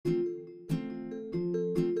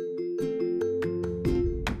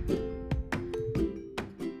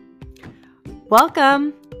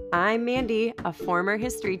Welcome! I'm Mandy, a former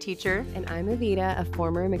history teacher. And I'm Evita, a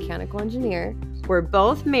former mechanical engineer. We're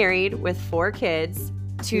both married with 4 kids,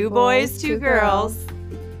 2 boys, 2 girls.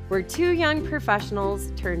 We're 2 young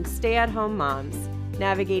professionals turned stay-at-home moms,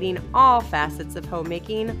 navigating all facets of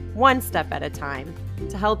homemaking one step at a time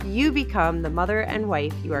to help you become the mother and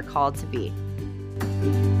wife you are called to be.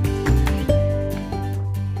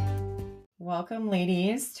 Welcome,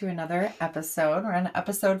 ladies, to another episode. We're on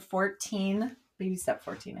episode 14, baby step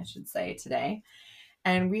 14, I should say, today.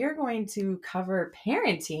 And we are going to cover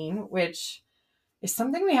parenting, which is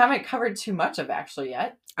something we haven't covered too much of actually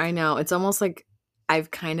yet. I know. It's almost like I've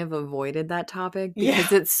kind of avoided that topic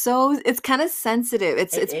because it's kind of sensitive.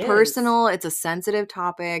 It's personal. It's a sensitive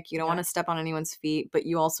topic. You don't want to step on anyone's feet, but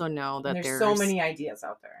you also know that there's so many ideas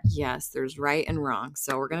out there. Yes, there's right and wrong.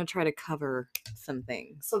 So we're going to try to cover some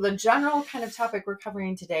things. So the general kind of topic we're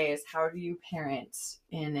covering today is how do you parent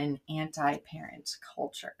in an anti-parent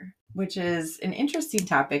culture, which is an interesting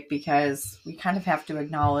topic because we kind of have to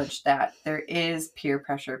acknowledge that there is peer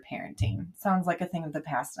pressure parenting. Sounds like a thing of the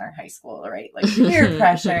past in our high school, right? Like peer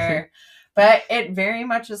pressure, but it very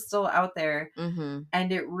much is still out there. Mm-hmm.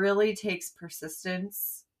 And it really takes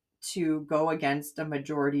persistence to go against a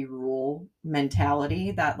majority rule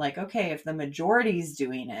mentality that like, okay, if the majority's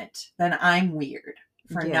doing it, then I'm weird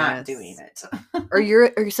for not doing it.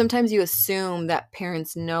 or sometimes you assume that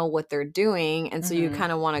parents know what they're doing, and so you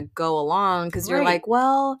kind of want to go along because you're like,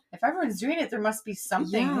 well, if everyone's doing it, there must be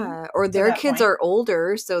something. Yeah, or their kids are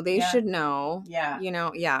older, so they should know. Yeah.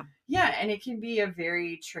 Yeah, and it can be a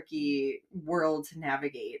very tricky world to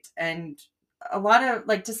navigate. And a lot of,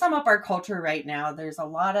 like, to sum up our culture right now, there's a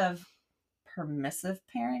lot of permissive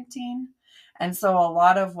parenting. And so a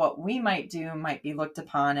lot of what we might do might be looked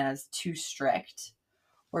upon as too strict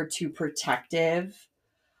or too protective,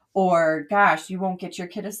 or gosh, you won't get your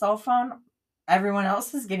kid a cell phone. Everyone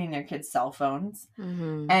else is getting their kids cell phones.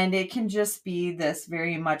 Mm-hmm. And it can just be this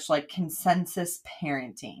very much like consensus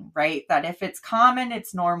parenting, right? That if it's common,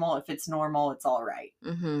 it's normal. If it's normal, it's all right.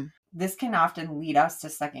 Mm-hmm. This can often lead us to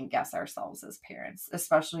second guess ourselves as parents,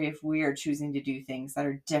 especially if we are choosing to do things that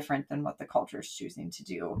are different than what the culture is choosing to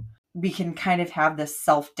do. We can kind of have this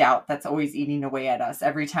self-doubt that's always eating away at us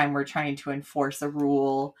every time we're trying to enforce a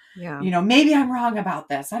rule. Yeah. You know, maybe I'm wrong about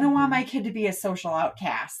this. I don't want my kid to be a social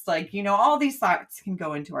outcast. Like, you know, all these thoughts can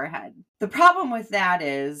go into our head. The problem with that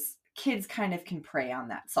is kids kind of can prey on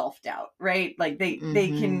that self-doubt, right? Like they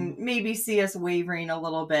can maybe see us wavering a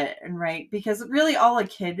little bit, and right? Because really all a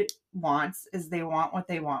kid wants is they want what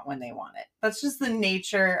they want when they want it. That's just the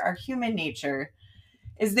nature, our human nature,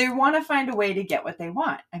 is they want to find a way to get what they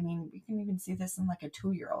want. I mean, you can even see this in like a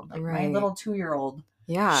 2-year-old. Like my little 2-year-old.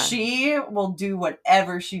 Yeah. She will do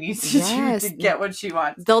whatever she needs to do to get what she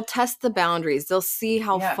wants. They'll test the boundaries. They'll see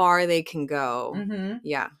how far they can go. Mm-hmm.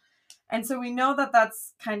 Yeah. And so we know that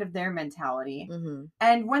that's kind of their mentality. Mm-hmm.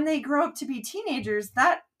 And when they grow up to be teenagers,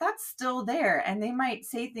 that's still there. And they might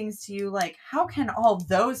say things to you like, how can all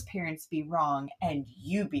those parents be wrong and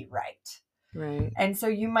you be right? Right. And so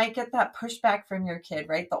you might get that pushback from your kid,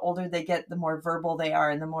 right? The older they get, the more verbal they are.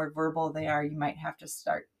 And the more verbal they are, you might have to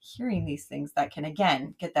start hearing these things that can,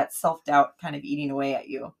 again, get that self-doubt kind of eating away at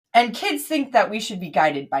you. And kids think that we should be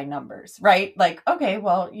guided by numbers, right? Like, okay,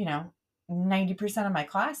 well, you know, 90% of my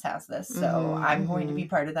class has this, so I'm going to be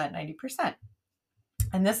part of that 90%.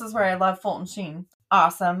 And this is where I love Fulton Sheen.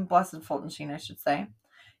 Awesome. Blessed Fulton Sheen, I should say.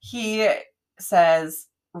 He says,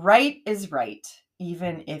 right is right,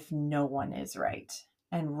 even if no one is right.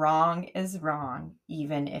 And wrong is wrong,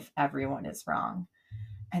 even if everyone is wrong.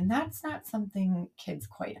 And that's not something kids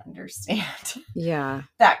quite understand. Yeah.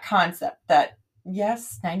 That concept that,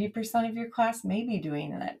 yes, 90% of your class may be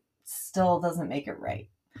doing it, still doesn't make it right.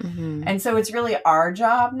 Mm-hmm. And so it's really our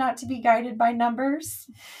job not to be guided by numbers.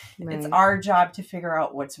 Right. It's our job to figure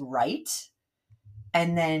out what's right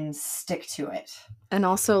and then stick to it. And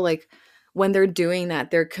also, like, when they're doing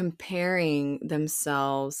that, they're comparing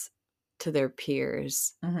themselves to their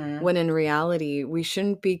peers. Mm-hmm. When in reality, we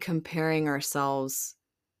shouldn't be comparing ourselves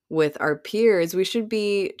with our peers. We should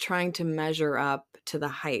be trying to measure up to the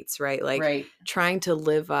heights, right? Like trying to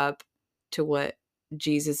live up to what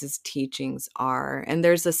Jesus's teachings are. And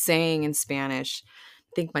there's a saying in Spanish,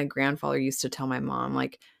 I think my grandfather used to tell my mom,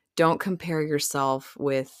 like, don't compare yourself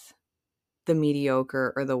with the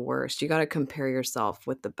mediocre or the worst. You got to compare yourself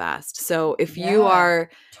with the best. So if you are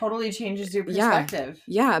totally changes your perspective.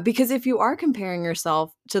 Yeah, because if you are comparing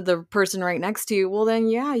yourself to the person right next to you, well then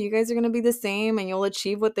you guys are going to be the same and you'll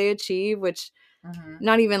achieve what they achieve, which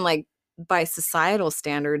not even like by societal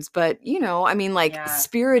standards, but I mean, like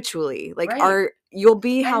spiritually, like right. you'll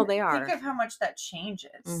be how they are. Think of how much that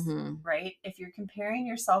changes, right? If you're comparing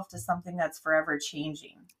yourself to something that's forever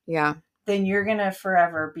changing, then you're going to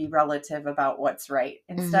forever be relative about what's right.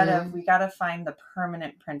 Instead of, we got to find the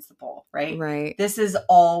permanent principle, right? Right. This is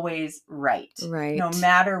always right. Right. No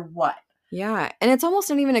matter what. Yeah. And it's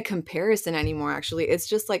almost not even a comparison anymore, actually. It's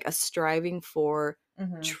just like a striving for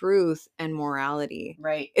truth and morality.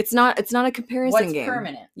 Right. It's not a comparison game. What's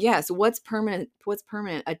permanent? Yes. What's permanent?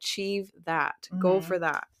 Achieve that. Go for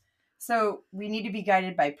that. So we need to be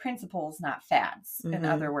guided by principles, not fads, in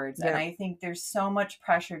other words. Yep. And I think there's so much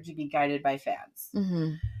pressure to be guided by fads.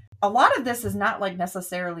 A lot of this is not like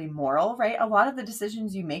necessarily moral, right? A lot of the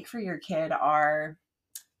decisions you make for your kid are,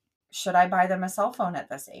 should I buy them a cell phone at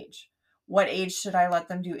this age? What age should I let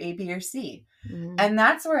them do A, B, or C? And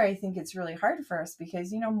that's where I think it's really hard for us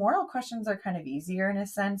because, moral questions are kind of easier in a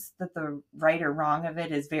sense that the right or wrong of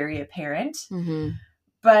it is very apparent.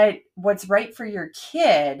 But what's right for your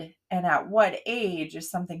kid and at what age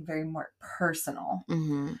is something very more personal.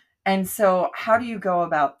 And so how do you go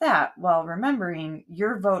about that? Well, remembering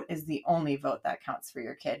your vote is the only vote that counts for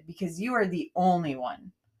your kid because you are the only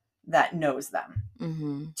one that knows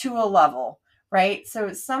them to a level, right?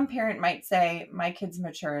 So some parent might say, my kid's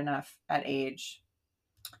mature enough at age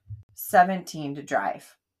 17 to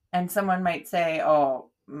drive. And someone might say,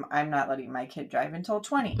 oh, I'm not letting my kid drive until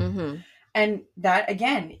 20. And that,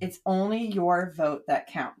 again, it's only your vote that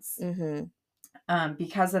counts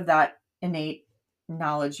because of that innate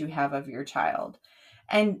knowledge you have of your child.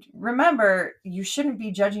 And remember, you shouldn't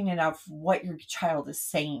be judging it off what your child is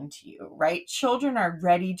saying to you, right? Children are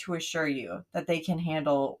ready to assure you that they can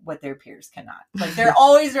handle what their peers cannot. Like they're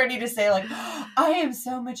always ready to say like, oh, I am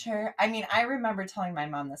so mature. I mean, I remember telling my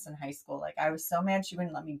mom this in high school. Like I was so mad she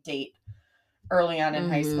wouldn't let me date early on in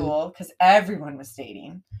high school because everyone was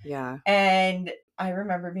dating. Yeah. And I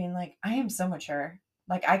remember being like, I am so mature.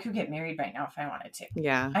 Like I could get married right now if I wanted to.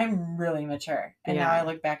 Yeah. I'm really mature. And now I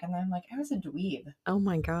look back and I'm like, I was a dweeb. Oh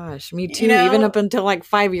my gosh. Me too. Even up until like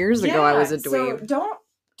 5 years ago, I was a dweeb. So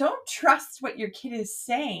don't trust what your kid is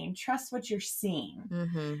saying. Trust what you're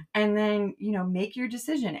seeing. And then, make your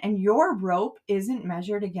decision. And your rope isn't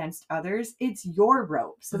measured against others. It's your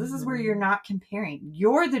rope. So this is where you're not comparing.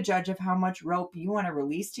 You're the judge of how much rope you want to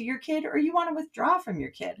release to your kid or you want to withdraw from your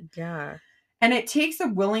kid. Yeah. And it takes a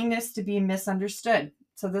willingness to be misunderstood.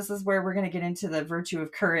 So this is where we're going to get into the virtue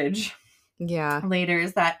of courage. Yeah. Later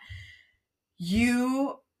is that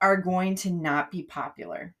you are going to not be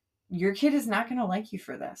popular. Your kid is not going to like you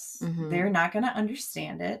for this. They're not going to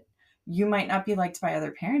understand it. You might not be liked by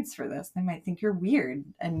other parents for this. They might think you're weird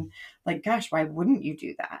and like, gosh, why wouldn't you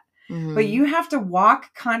do that? But you have to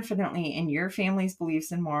walk confidently in your family's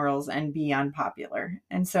beliefs and morals and be unpopular.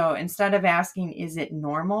 And so instead of asking, is it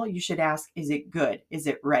normal? You should ask, is it good? Is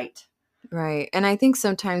it right? Right. And I think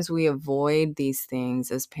sometimes we avoid these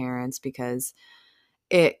things as parents because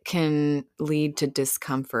it can lead to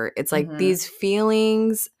discomfort. It's like these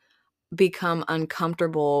feelings become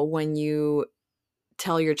uncomfortable when you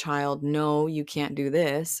tell your child, no, you can't do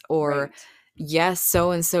this, or yes,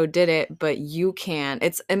 so and so did it, but you can't.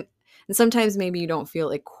 And sometimes maybe you don't feel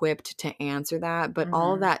equipped to answer that, but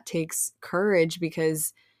all of that takes courage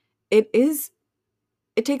because it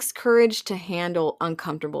takes courage to handle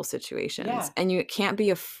uncomfortable situations. And you can't be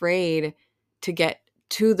afraid to get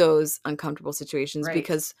to those uncomfortable situations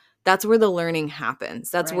because that's where the learning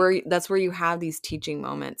happens. That's where you have these teaching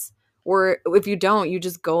moments. Or if you don't, you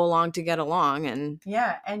just go along to get along. And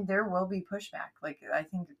there will be pushback. Like I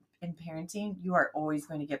think in parenting, you are always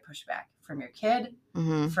going to get pushback from your kid,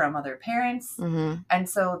 from other parents. And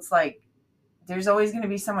so it's like, there's always going to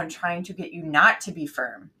be someone trying to get you not to be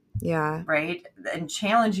firm. Yeah. Right. And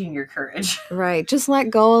challenging your courage. Right. Just let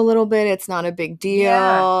go a little bit. It's not a big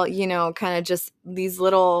deal. Yeah. Kind of just these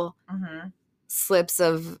little slips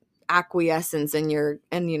of acquiescence and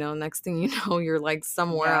next thing you know, you're like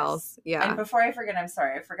somewhere else. Yeah. And before I forget, I'm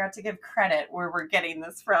sorry, I forgot to give credit where we're getting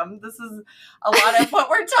this from. This is a lot of what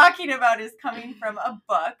we're talking about is coming from a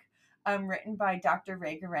book written by Dr.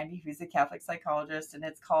 Ray Guerendi, who's a Catholic psychologist, and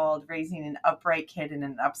it's called Raising an Upright Kid in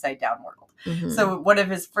an Upside Down World. So one of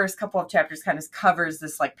his first couple of chapters kind of covers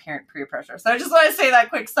this like parent peer pressure. So I just want to say that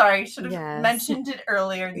quick. Sorry, should have mentioned it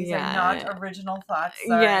earlier. These are not original thoughts.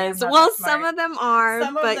 Sorry, yes, well, some of them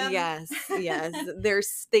are, but yes,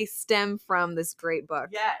 they stem from this great book.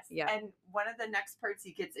 Yes, yeah. And one of the next parts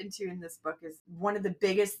he gets into in this book is one of the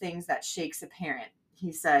biggest things that shakes a parent.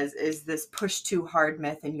 He says, is this push too hard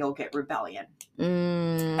myth and you'll get rebellion.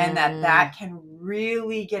 And that can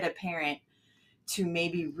really get a parent to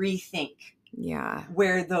maybe rethink Yeah.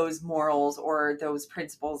 where those morals or those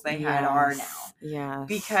principles they had are now. Yes.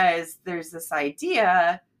 Because there's this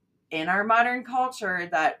idea in our modern culture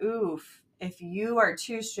that, if you are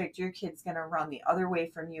too strict, your kid's going to run the other way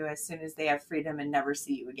from you as soon as they have freedom and never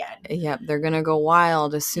see you again. Yep, they're going to go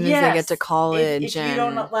wild as soon as they get to college. If you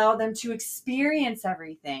don't allow them to experience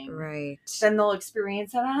everything, right, then they'll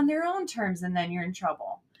experience it on their own terms, and then you're in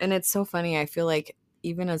trouble. And it's so funny. I feel like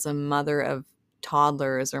even as a mother of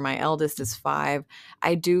toddlers, or my eldest is 5,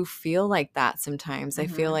 I do feel like that sometimes. I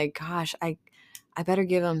feel like, gosh, I better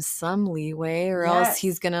give him some leeway, or else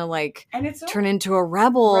he's gonna turn into a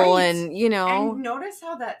rebel. Right. And and notice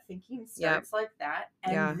how that thinking starts like that,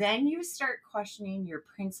 and then you start questioning your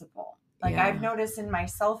principle. I've noticed in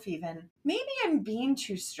myself, even maybe I'm being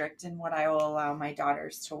too strict in what I will allow my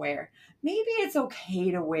daughters to wear. Maybe it's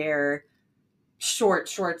okay to wear short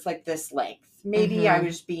shorts like this length. Maybe I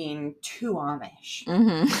was being too Amish,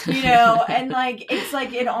 and it's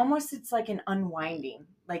like an unwinding.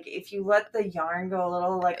 If you let the yarn go a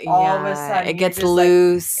little, all of a sudden it gets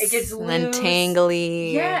loose. It gets loose and then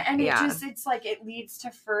tangly. Yeah, and it leads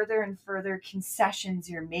to further and further concessions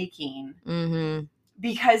you're making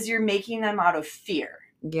because you're making them out of fear.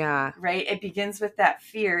 Yeah. Right? It begins with that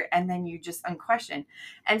fear, and then you just unquestion.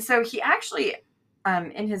 And so he actually,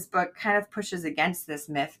 in his book, kind of pushes against this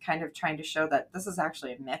myth, kind of trying to show that this is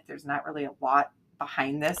actually a myth. There's not really a lot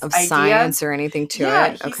behind this of idea. Science or anything to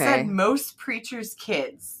it. He said most preachers'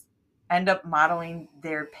 kids end up modeling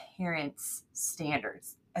their parents'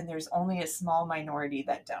 standards, and there's only a small minority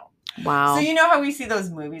that don't. Wow. So how we see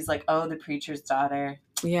those movies like, oh, the preacher's daughter.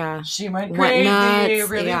 Yeah. She went crazy,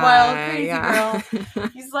 really wild, crazy girl.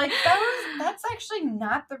 He's like, that's actually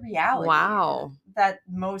not the reality. Wow. That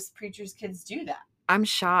most preachers' kids do that. I'm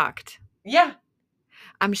shocked. Yeah.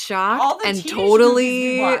 I'm shocked and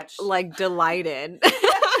totally delighted.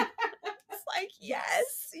 It's like,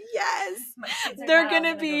 yes. They're going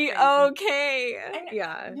to be okay. And,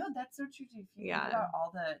 that's so true. If you think about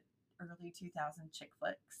all the early 2000 chick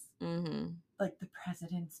flicks, like The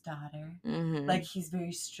President's Daughter, he's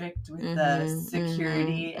very strict with the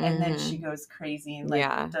security, and then she goes crazy and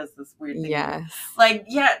does this weird thing. Yes.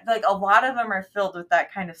 A lot of them are filled with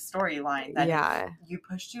that kind of storyline that if you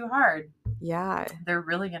push too hard, they're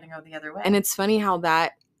really going to go the other way. And it's funny how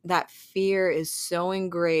that fear is so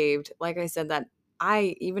engraved. Like I said, that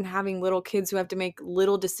even having little kids who have to make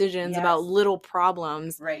little decisions about little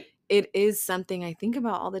problems. Right. It is something I think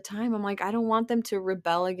about all the time. I'm like, I don't want them to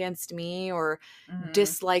rebel against me or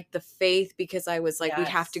dislike the faith because I was like, we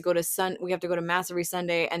have to go to mass every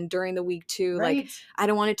Sunday and during the week too. Right. I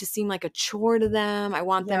don't want it to seem like a chore to them. I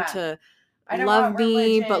want them to love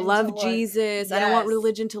me, but love Jesus. Yes. I don't want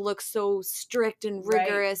religion to look so strict and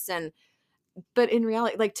rigorous. Right. But in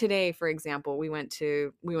reality, today, for example, we went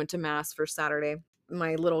to mass for Saturday.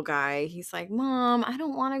 My little guy, he's like, Mom, I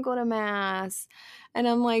don't want to go to mass. And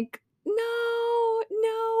I'm like,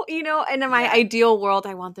 no, and in my ideal world,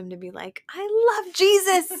 I want them to be like, I love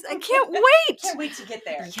Jesus. I can't wait. Can't wait to get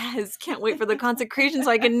there. Yes. Can't wait for the consecration so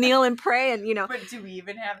I can kneel and pray. And, But do we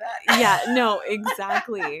even have that? Yeah, no,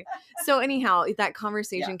 exactly. So anyhow, that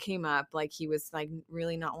conversation came up, he was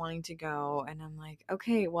really not wanting to go. And I'm like,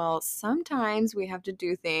 okay, well, sometimes we have to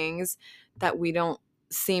do things that don't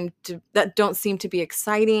seem to be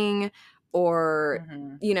exciting or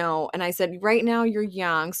and I said, right now you're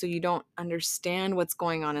young, so you don't understand what's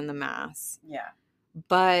going on in the mass. Yeah.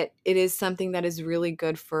 But it is something that is really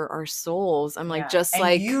good for our souls. I'm like, just and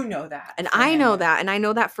like you know that. And I know that. And I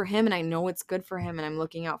know that for him, and I know it's good for him, and I'm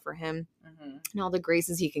looking out for him and all the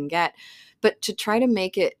graces he can get. But to try to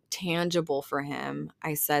make it tangible for him,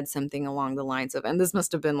 I said something along the lines of, and this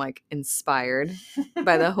must have been inspired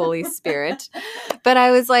by the Holy Spirit. But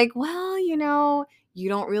I was like, well, you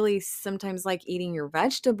don't really sometimes like eating your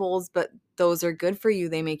vegetables, but those are good for you.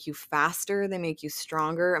 They make you faster. They make you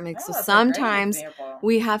stronger. I mean, so sometimes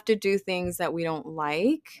we have to do things that we don't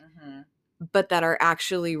like, but that are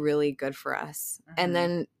actually really good for us. And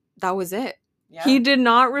then that was it. Yeah. He did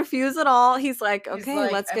not refuse at all. He's like, okay,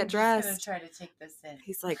 let's get dressed. I'm just gonna try to take this in.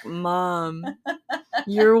 He's like, Mom,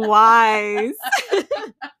 you're wise.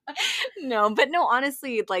 No,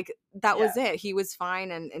 honestly, that was it. He was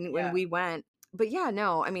fine. And when we went, but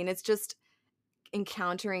I mean, it's just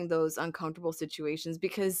encountering those uncomfortable situations,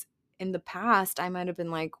 because in the past I might have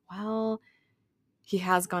been like, well, he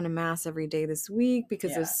has gone to mass every day this week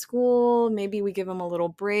because of school. Maybe we give him a little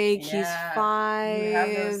break. He's 5. You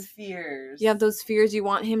have those fears. You have those fears. You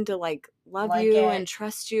want him to love you and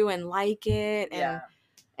trust you and like it. And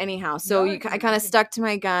anyhow, so I kind of stuck to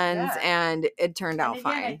my guns and it turned out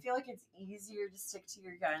fine. I feel like it's easier to stick to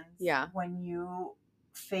your guns when you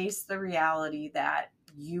face the reality that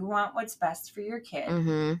you want what's best for your kid.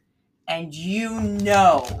 Mm-hmm. And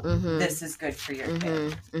this is good for your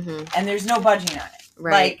kid. Mm-hmm. And there's no budging on it.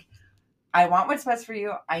 Right. Like, I want what's best for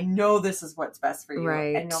you. I know this is what's best for you.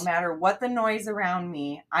 Right. And no matter what the noise around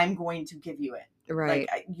me, I'm going to give you it. Right.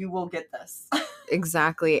 Like, you will get this.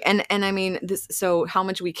 Exactly. And I mean, so how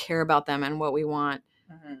much we care about them and what we want,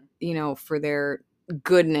 for their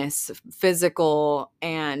goodness, physical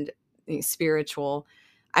and spiritual.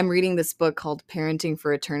 I'm reading this book called Parenting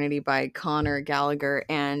for Eternity by Conor Gallagher,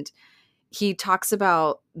 and he talks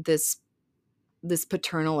about this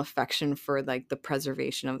paternal affection for like the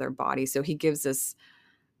preservation of their body. So he gives this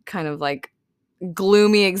kind of like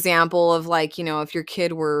gloomy example of like, if your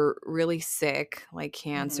kid were really sick, like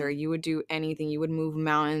cancer, you would do anything. You would move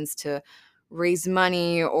mountains to raise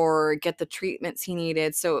money or get the treatments he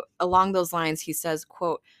needed. So along those lines, he says,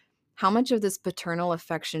 quote, "How much of this paternal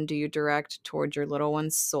affection do you direct toward your little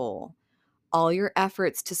one's soul? All your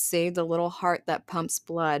efforts to save the little heart that pumps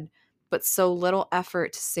blood, but so little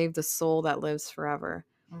effort to save the soul that lives forever.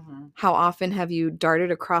 How often have you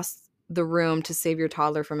darted across the room to save your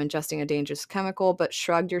toddler from ingesting a dangerous chemical, but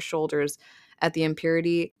shrugged your shoulders at the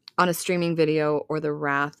impurity on a streaming video or the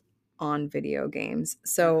wrath on video games?"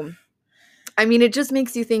 So, I mean, it just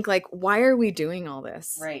makes you think, like, why are we doing all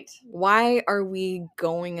this? Right. Why are we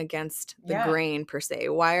going against the grain, per se?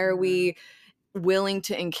 Why are we willing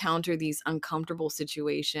to encounter these uncomfortable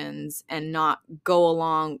situations and not go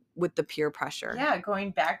along with the peer pressure? Yeah,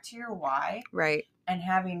 going back to your why. Right. And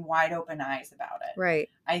having wide open eyes about it. Right.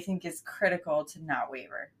 I think is critical to not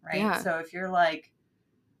waver, right? Yeah. So if you're like,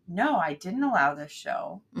 no, I didn't allow this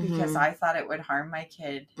show because I thought it would harm my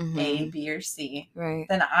kid, A, B, or C. Right.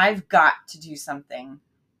 Then I've got to do something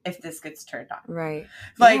if this gets turned on. Right.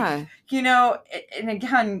 Like, and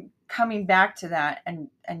again, coming back to that and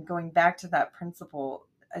going back to that principle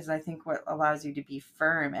is, I think, what allows you to be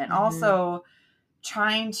firm and also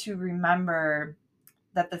trying to remember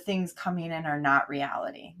that the things coming in are not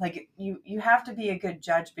reality. Like, you have to be a good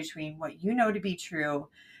judge between what you know to be true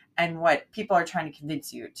and what people are trying to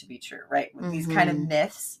convince you to be true, right? With these kind of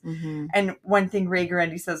myths. And one thing Ray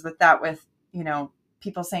Guerendi says with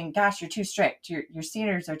people saying, gosh, you're too strict, your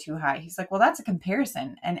standards are too high. He's like, well, that's a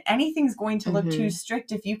comparison. And anything's going to look too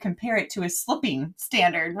strict if you compare it to a slipping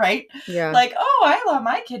standard, right? Yeah. Like, oh, I allow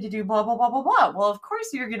my kid to do blah, blah, blah, blah, blah. Well, of course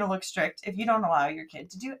you're going to look strict if you don't allow your kid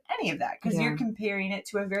to do any of that because you're comparing it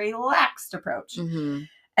to a very lax approach.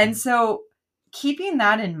 And so keeping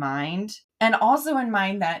that in mind, and also in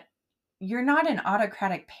mind that you're not an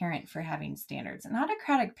autocratic parent for having standards. An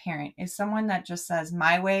autocratic parent is someone that just says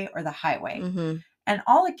my way or the highway. And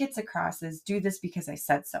all it gets across is do this because I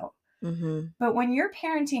said so. But when you're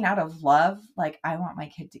parenting out of love, like, I want my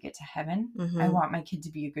kid to get to heaven. I want my kid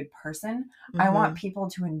to be a good person. I want people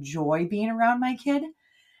to enjoy being around my kid.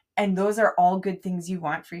 And those are all good things you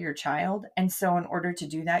want for your child. And so in order to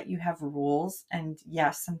do that, you have rules. And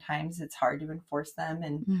yes, sometimes it's hard to enforce them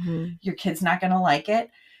and your kid's not going to like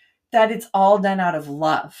it. That it's all done out of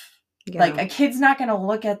love. Yeah. Like, a kid's not going to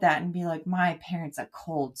look at that and be like, my parent's a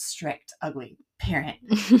cold, strict, ugly parent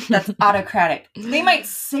that's autocratic. They might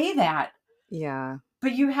say that. Yeah.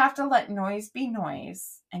 But you have to let noise be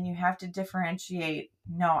noise, and you have to differentiate,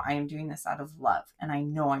 no, I am doing this out of love, and I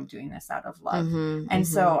know I'm doing this out of love. And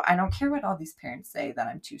so I don't care what all these parents say that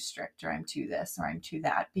I'm too strict or I'm too this or I'm too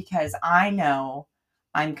that, because I know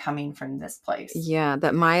I'm coming from this place. Yeah,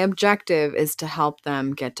 that my objective is to help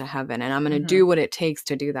them get to heaven, and I'm going to do what it takes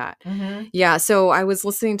to do that. Yeah, so I was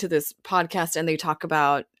listening to this podcast, and they talk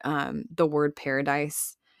about the word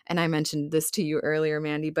paradise, and I mentioned this to you earlier,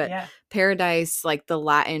 Mandy, but paradise, like the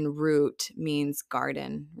Latin root, means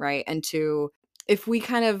garden, right? And if we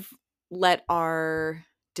kind of let our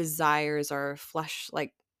desires, our flesh,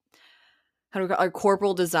 like, our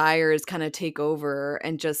corporal desires kind of take over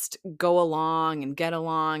and just go along and get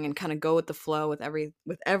along and kind of go with the flow with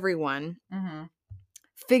everyone.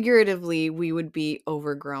 Figuratively, we would be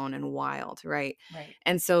overgrown and wild, right? Right.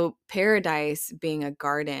 And so paradise being a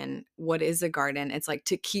garden, what is a garden? It's like,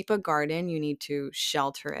 to keep a garden, you need to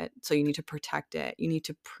shelter it. So you need to protect it. You need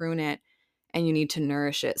to prune it, and you need to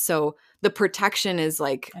nourish it. So the protection is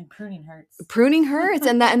like, and pruning hurts. Pruning hurts.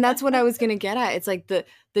 And that's what I was going to get at. It's like the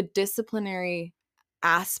disciplinary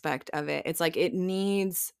aspect of it. It's like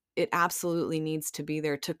it absolutely needs to be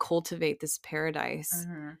there to cultivate this paradise.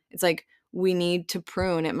 It's like, we need to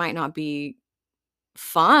prune. It might not be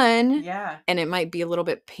fun. Yeah. And it might be a little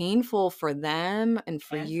bit painful for them and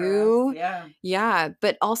for And for you. us, yeah. Yeah.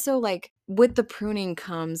 But also, like, with the pruning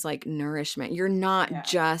comes like nourishment. You're not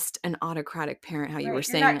just an autocratic parent, how you were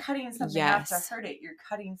saying. You're not cutting something off to hurt it. You're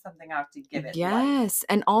cutting something off to give it life.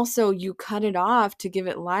 And also you cut it off to give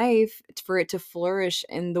it life, for it to flourish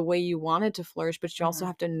in the way you want it to flourish, but you also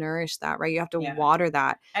have to nourish that, right? You have to water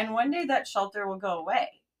that. And one day that shelter will go away.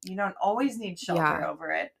 You don't always need shelter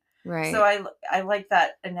over it. Right. So I like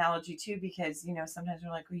that analogy too, because, you know, sometimes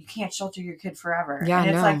we're like, well, you can't shelter your kid forever. Yeah,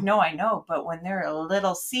 and it's like, no, I know. But when they're a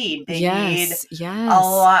little seed, they need a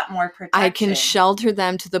lot more protection. I can shelter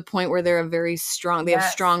them to the point where they're a very strong, they have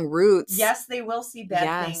strong roots. Yes, they will see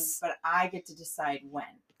bad things, but I get to decide when.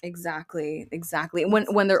 Exactly.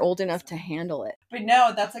 When they're old enough to handle it. But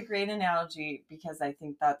no, that's a great analogy, because I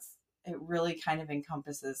think it really kind of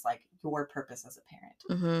encompasses like your purpose as a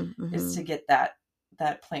parent is to get that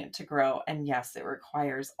plant to grow. And yes, it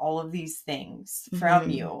requires all of these things from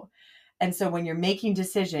you. And so when you're making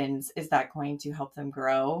decisions, is that going to help them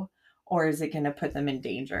grow, or is it going to put them in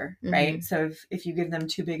danger? Right. So if you give them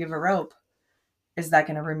too big of a rope, is that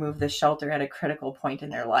going to remove the shelter at a critical point in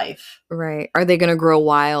their life? Right. Are they going to grow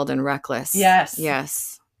wild and reckless?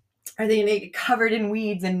 Yes. Are they going to get covered in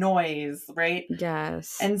weeds and noise? Right.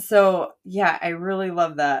 Yes. And so, yeah, I really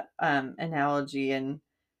love that analogy. And,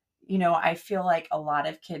 you know, I feel like a lot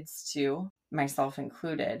of kids too, myself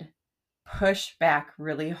included, push back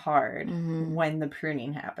really hard when the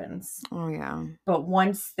pruning happens. Oh, yeah. But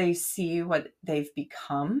once they see what they've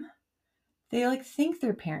become, they like thank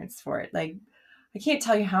their parents for it. Like, I can't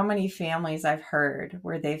tell you how many families I've heard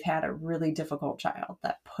where they've had a really difficult child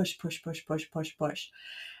that push.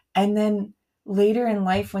 And then later in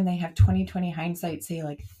life, when they have 20/20 hindsight, say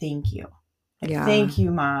like, thank you. Like, thank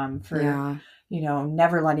you, Mom, for, you know,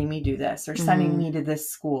 never letting me do this, or sending me to this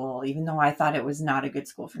school, even though I thought it was not a good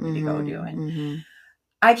school for me to go to. And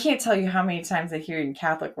I can't tell you how many times I hear in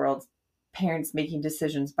Catholic world, parents making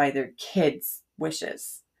decisions by their kids'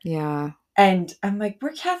 wishes. Yeah. And I'm like,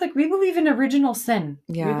 we're Catholic. We believe in original sin.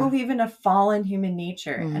 Yeah. We believe in a fallen human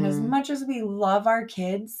nature. And as much as we love our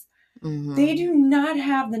kids, they do not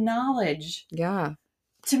have the knowledge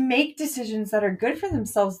to make decisions that are good for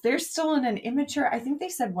themselves. They're still in an immature, I think they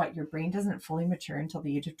said, your brain doesn't fully mature until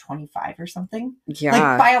the age of 25 or something. Yeah.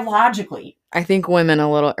 Like biologically. I think women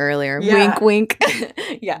a little earlier. Yeah. Wink, wink.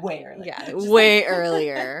 Way earlier. Yeah, way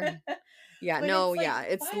earlier. Yeah, no,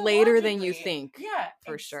 it's later than you think. Yeah.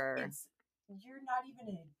 For sure. You're not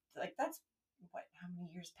even that's how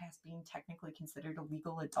many years past being technically considered a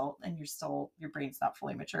legal adult, and your brain's not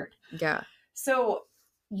fully matured. Yeah. So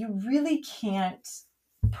you really can't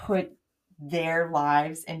put their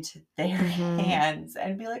lives into their hands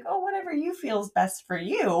and be like, oh, whatever you feel is best for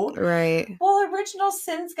you. Right. Well, original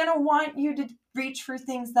sin's going to want you to reach for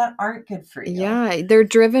things that aren't good for you. Yeah. They're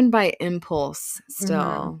driven by impulse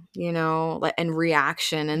still, you know, and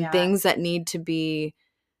reaction and things that need to be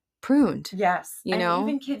pruned. Yes. You know,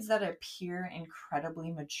 even kids that appear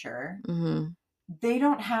incredibly mature, they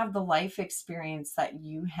don't have the life experience that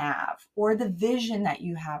you have, or the vision that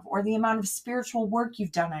you have, or the amount of spiritual work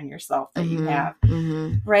you've done on yourself that you have,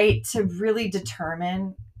 right? To really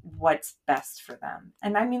determine what's best for them.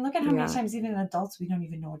 And I mean, look at how many times, even adults, we don't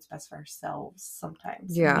even know what's best for ourselves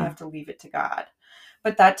sometimes. Yeah. We have to leave it to God.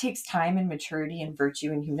 But that takes time and maturity and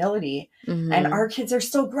virtue and humility. And our kids are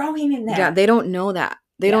still growing in that. Yeah, they don't know that.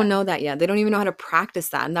 They don't know that yet. They don't even know how to practice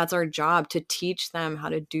that. And that's our job, to teach them how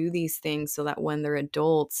to do these things so that when they're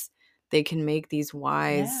adults, they can make these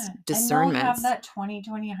wise discernments. And they'll have that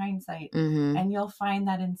 20/20 hindsight. And you'll find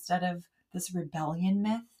that instead of this rebellion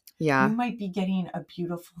myth, you might be getting a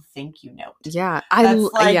beautiful thank you note. Yeah.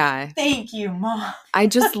 Thank you, Mom. I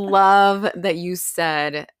just love that you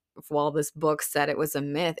said, while this book said it was a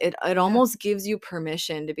myth, it almost gives you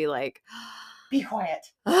permission to be like, be quiet.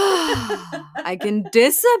 I can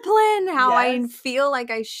discipline how I feel like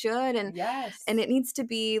I should. And it needs to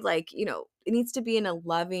be like, you know, it needs to be in a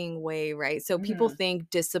loving way, right? So people think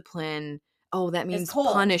discipline, that means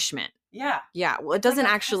punishment. Yeah. Yeah. Well, it doesn't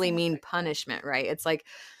actually mean punishment, right? It's like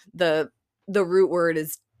the root word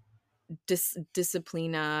is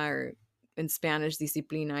disciplina, or in Spanish,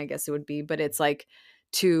 disciplina, I guess it would be, but it's like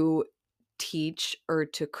to teach or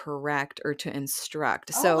to correct or to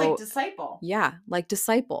instruct. So like disciple. Yeah, like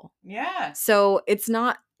disciple. Yeah. So it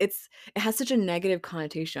has such a negative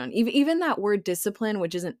connotation. Even that word discipline,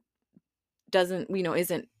 which isn't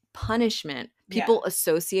punishment. People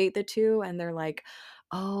associate the two, and they're like,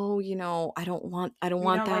 oh, I don't want We that. don't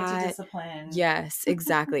like to discipline. Yes,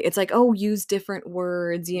 exactly. It's like, oh, use different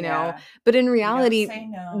words, Yeah. But in reality, Say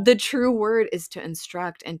no. the true word is to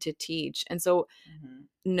instruct and to teach. And so Mm-hmm.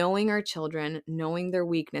 knowing our children, knowing their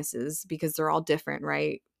weaknesses, because they're all different,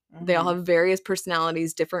 right? Mm-hmm. They all have various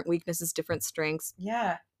personalities, different weaknesses, different strengths.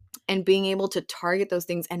 Yeah. And being able to target those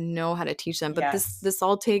things and know how to teach them. But this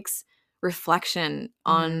all takes reflection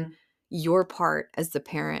on your part as the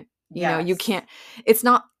parent. You can't, it's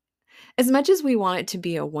not, as much as we want it to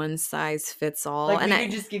be a one size fits all. Like, we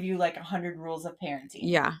could just give you like 100 rules of parenting.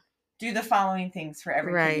 Yeah. Do the following things for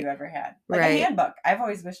every kid you ever had. Like a handbook. I've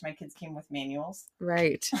always wished my kids came with manuals.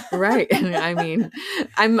 Right. I mean,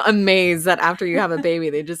 I'm amazed that after you have a baby,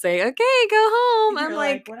 they just say, okay, go home. You're I'm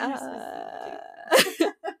like, what am I supposed to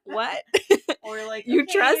do? What? Or like, you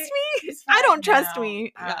trust me? I don't trust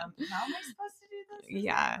me. How am I supposed to do this?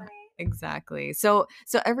 Yeah, exactly. So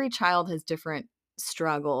every child has different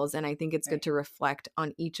struggles, and I think it's good to reflect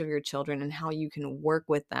on each of your children and how you can work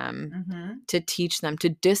with them to teach them, to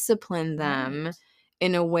discipline them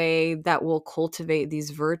in a way that will cultivate these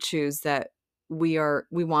virtues that we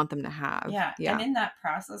want them to have. Yeah. And in that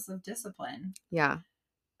process of discipline,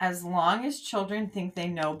 as long as children think they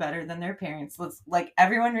know better than their parents,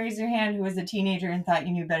 everyone raise your hand who was a teenager and thought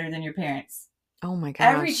you knew better than your parents. Oh my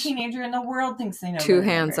gosh. Every teenager in the world thinks they know. 2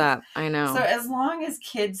 hands up. I know. So as long as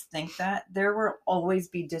kids think that, there will always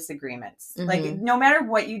be disagreements. Like, no matter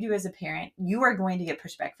what you do as a parent, you are going to get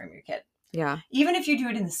pushback from your kid. Yeah. Even if you do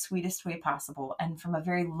it in the sweetest way possible and from a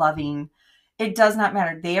very loving, it does not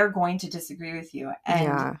matter. They are going to disagree with you.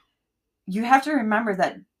 And you have to remember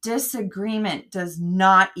that disagreement does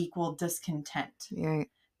not equal discontent. Right.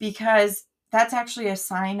 Because that's actually a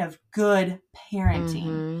sign of good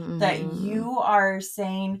parenting, that you are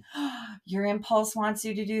saying, your impulse wants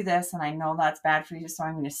you to do this, and I know that's bad for you, so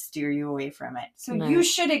I'm going to steer you away from it. So you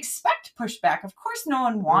should expect pushback. Of course, no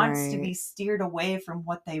one wants to be steered away from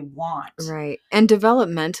what they want. Right. And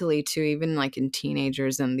developmentally, too, even like in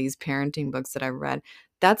teenagers and these parenting books that I've read,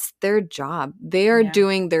 that's their job. They are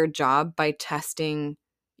doing their job by testing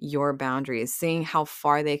your boundaries, seeing how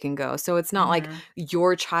far they can go. So it's not like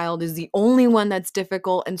your child is the only one that's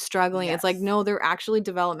difficult and struggling. It's like, no, they're actually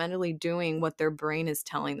developmentally doing what their brain is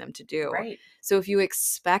telling them to do. Right. So if you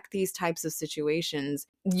expect these types of situations,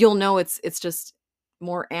 you'll know it's just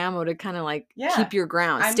more ammo to kind of like keep your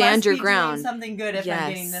ground, stand your ground. Doing something good if I'm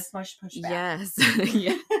getting this much pushback. Yes.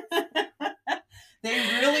 Yeah. They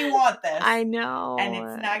really want this. I know. And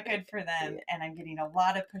it's not good for them. And I'm getting a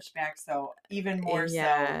lot of pushback. So even more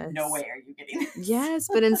so, no way are you getting this. Yes,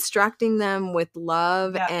 but instructing them with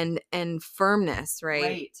love and firmness,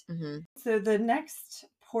 right? Right. So the next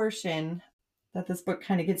portion that this book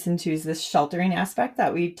kind of gets into is this sheltering aspect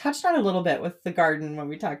that we touched on a little bit with the garden when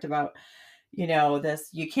we talked about, this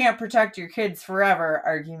you can't protect your kids forever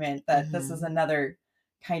argument, that this is another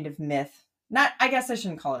kind of myth. I guess I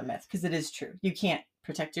shouldn't call it a myth, because it is true. You can't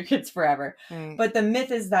protect your kids forever. Right. But the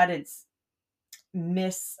myth is that it's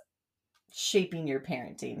misshaping your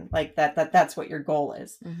parenting. Like that's what your goal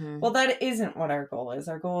is. Well, that isn't what our goal is.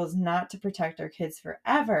 Our goal is not to protect our kids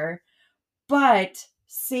forever, but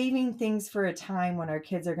saving things for a time when our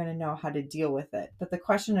kids are going to know how to deal with it. But the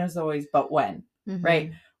question is always, but when?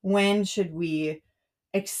 Right? When should we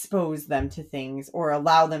expose them to things, or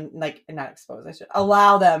allow them,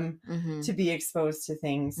 allow them to be exposed to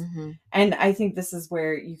things. And I think this is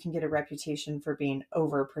where you can get a reputation for being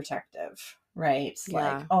overprotective, right?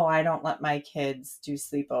 Like, oh, I don't let my kids do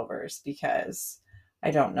sleepovers because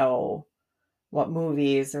I don't know what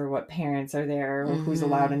movies or what parents are there, or who's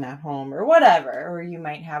allowed in that home, or whatever. Or you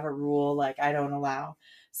might have a rule like, I don't allow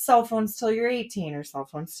cell phones till you're 18, or cell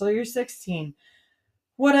phones till you're 16.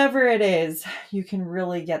 Whatever it is, you can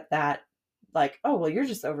really get that, like, oh, well, you're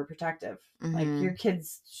just overprotective. Like, your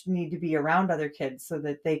kids need to be around other kids so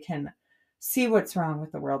that they can see what's wrong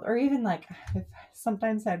with the world. Or even, like, I've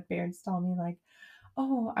sometimes had parents tell me, like,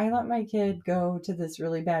 oh, I let my kid go to this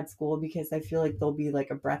really bad school because I feel like they'll be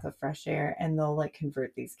like a breath of fresh air and they'll like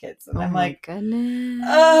convert these kids. And I'm like, goodness.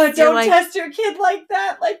 Oh, don't test your kid like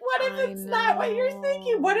that. Like, what if it's not what you're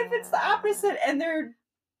thinking? What if it's the opposite? And they're,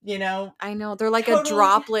 I know, they're like a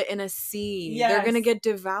droplet in a sea. Yes. They're gonna get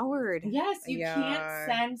devoured. Yes, you can't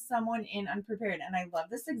send someone in unprepared. And I love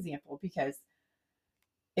this example because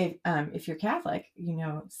if you're Catholic,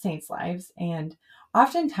 saints' lives, and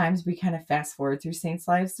oftentimes we kind of fast forward through saints'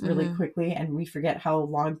 lives really quickly, and we forget how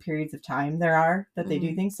long periods of time there are that they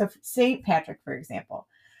do things. So Saint Patrick, for example,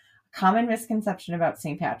 a common misconception about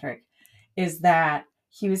Saint Patrick is that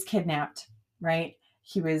he was kidnapped, right?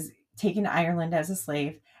 He was taken to Ireland as a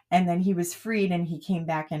slave, And then he was freed and he came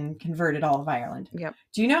back and converted all of Ireland. Yep.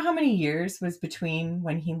 Do you know how many years was between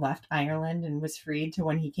when he left Ireland and was freed to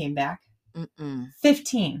when he came back?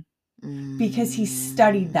 15. Because he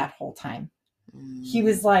studied that whole time. He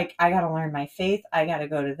was like, I got to learn my faith. I got to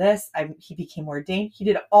go to this. He became ordained. He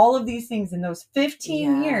did all of these things in those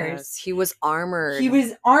 15 years. He was armored. He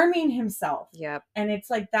was arming himself. Yep. And it's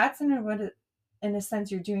like, that's in a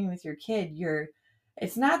sense you're doing with your kid.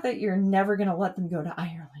 It's not that you're never going to let them go to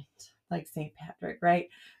Ireland, like St. Patrick, right?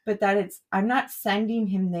 But that I'm not sending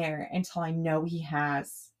him there until I know he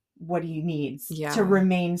has what he needs to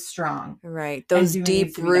remain strong. Right. Those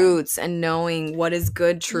deep roots and knowing what is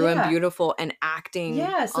good, true, and beautiful, and acting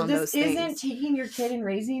so on this those isn't things. taking your kid and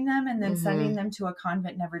raising them and then sending them to a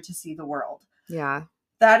convent never to see the world. Yeah.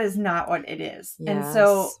 That is not what it is. Yes. And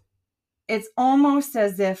so it's almost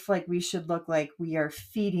as if like we should look like we are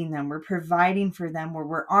feeding them, we're providing for them, where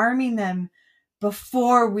we're arming them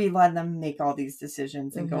before we let them make all these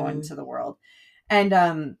decisions and go into the world.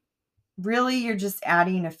 And really, you're just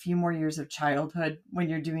adding a few more years of childhood when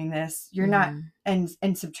you're doing this. You're not,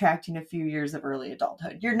 and subtracting a few years of early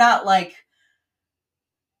adulthood. You're not like,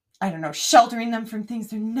 I don't know, sheltering them from things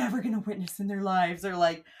they're never going to witness in their lives. Or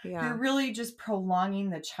like, you're really just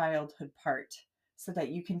prolonging the childhood part so that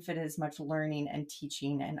you can fit as much learning and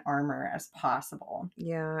teaching and armor as possible.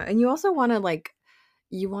 Yeah. And you also want to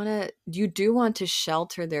you do want to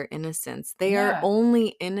shelter their innocence. They are only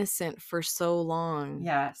innocent for so long.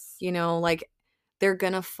 Yes. You know, like they're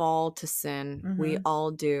going to fall to sin. We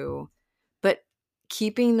all do. But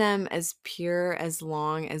keeping them as pure as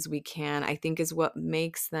long as we can, I think, is what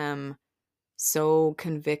makes them so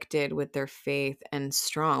convicted with their faith and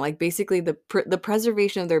strong. Like basically the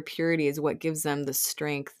preservation of their purity is what gives them the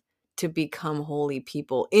strength to become holy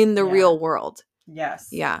people in the real world. Yes.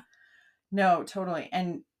 Yeah. No, totally.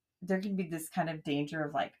 And there can be this kind of danger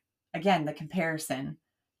of like, again, the comparison.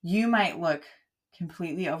 You might look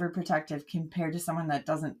completely overprotective compared to someone that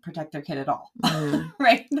doesn't protect their kid at all.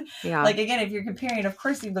 Right? Yeah. Like, again, if you're comparing, of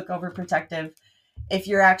course you look overprotective if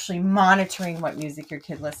you're actually monitoring what music your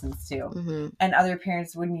kid listens to. And other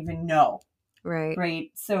parents wouldn't even know. Right.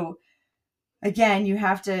 Right. So again, you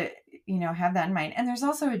have to, have that in mind. And there's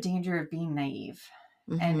also a danger of being naive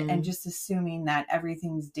and just assuming that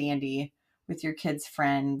everything's dandy with your kids'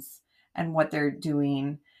 friends and what they're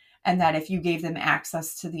doing. And that if you gave them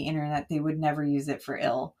access to the internet, they would never use it for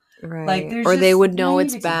ill. Right. Like, or they would know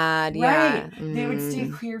it's bad. Right. They would stay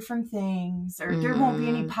clear from things, or there won't be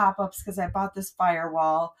any pop-ups because I bought this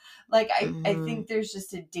firewall. Like, I think there's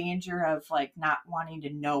just a danger of like not wanting to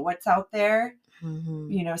know what's out there.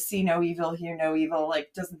 See no evil, hear no evil,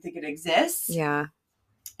 like doesn't think it exists. Yeah.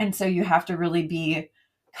 And so you have to really be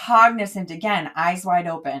cognizant, again, eyes wide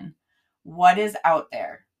open. What is out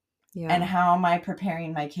there? Yeah. And how am I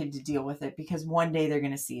preparing my kid to deal with it? Because one day they're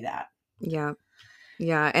going to see that. Yeah.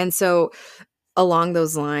 Yeah. And so along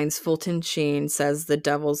those lines, Fulton Sheen says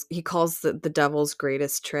he calls the devil's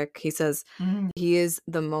greatest trick. He says he is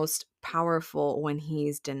the most powerful when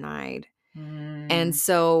he's denied. And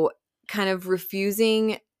so kind of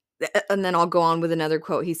refusing, and then I'll go on with another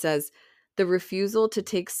quote. He says, the refusal to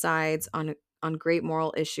take sides on great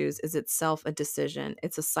moral issues is itself a decision.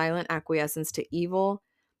 It's a silent acquiescence to evil.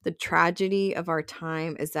 The tragedy of our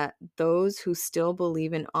time is that those who still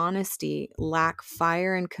believe in honesty lack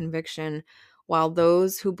fire and conviction, while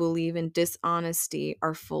those who believe in dishonesty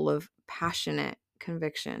are full of passionate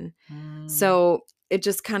conviction. So it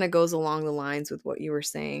just kind of goes along the lines with what you were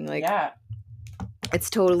saying. Like, it's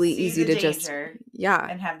totally easy to just,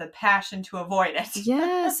 and have the passion to avoid it.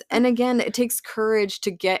 Yes. And again, it takes courage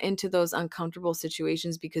to get into those uncomfortable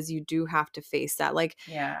situations because you do have to face that. Like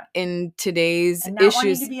in today's and not issues,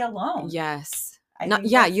 wanting to be alone. Yes.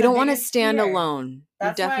 You don't want to stand alone.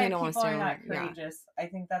 That's you definitely don't want to stand alone. Not courageous. I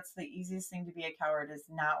think that's the easiest thing to be a coward, is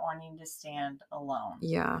not wanting to stand alone.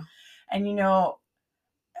 Yeah. And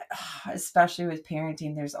especially with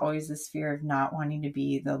parenting, there's always this fear of not wanting to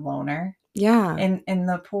be the loner. Yeah. In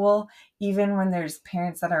the pool, even when there's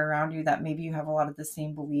parents that are around you that maybe you have a lot of the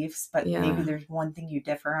same beliefs, but maybe there's one thing you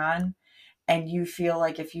differ on, and you feel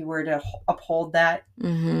like if you were to uphold that,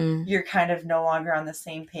 you're kind of no longer on the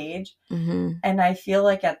same page. And I feel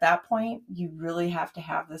like at that point, you really have to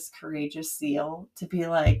have this courageous zeal to be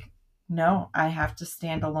like, no, I have to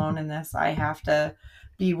stand alone in this. I have to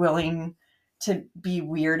be willing to be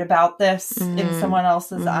weird about this in someone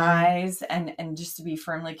else's eyes, and just to be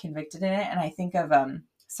firmly convicted in it. And I think of,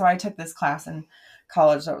 so I took this class in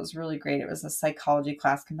college that was really great. It was a psychology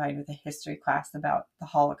class combined with a history class about the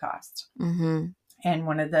Holocaust. And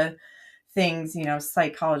one of the things,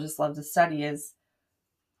 psychologists love to study is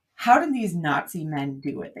how did these Nazi men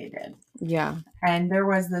do what they did? Yeah. And there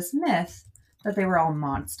was this myth that they were all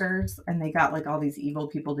monsters and they got like all these evil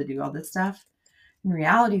people to do all this stuff. In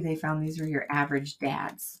reality, they found these were your average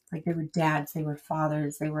dads. Like they were dads, they were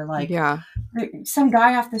fathers, they were like some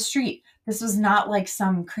guy off the street. This was not like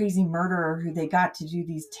some crazy murderer who they got to do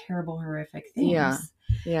these terrible, horrific things. Yeah.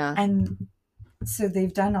 Yeah. And so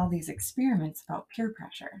they've done all these experiments about peer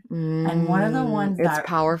pressure. And one of the ones it's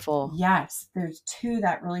powerful. Yes. There's two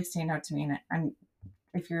that really stand out to me. And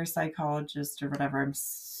if you're a psychologist or whatever, I'm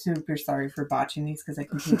super sorry for botching these because I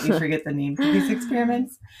completely forget the names of these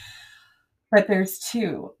experiments. But there's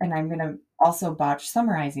two, and I'm going to also botch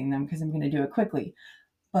summarizing them because I'm going to do it quickly.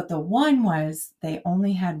 But the one was they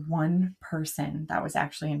only had one person that was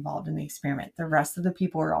actually involved in the experiment. The rest of the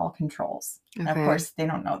people were all controls. Okay. Of course, they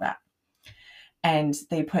don't know that. And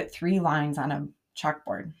they put 3 lines on a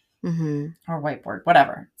chalkboard or whiteboard,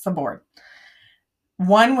 whatever. It's a board.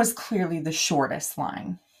 One was clearly the shortest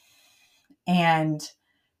line. And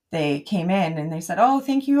they came in and they said, oh,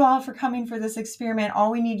 thank you all for coming for this experiment.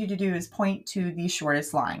 All we need you to do is point to the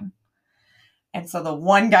shortest line. And so the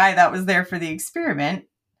one guy that was there for the experiment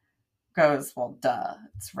goes, well, duh,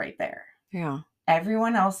 it's right there. Yeah.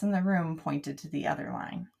 Everyone else in the room pointed to the other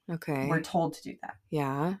line. Okay. We're told to do that.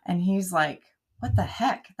 Yeah. And he's like, what the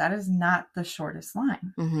heck? That is not the shortest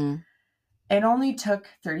line. Mm-hmm. It only took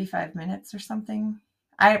 35 minutes or something.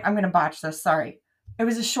 I'm going to botch this. Sorry. It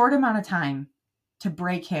was a short amount of time to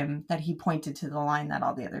break him that he pointed to the line that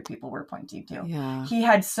all the other people were pointing to. Yeah. He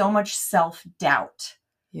had so much self-doubt.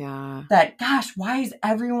 Yeah. That, gosh, why is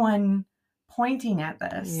everyone pointing at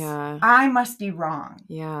this? Yeah. I must be wrong.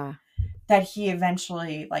 Yeah. That he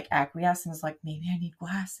eventually like acquiesced and was like, maybe I need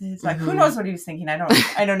glasses. Like, who knows what he was thinking? I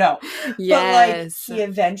don't know. Yes. But like he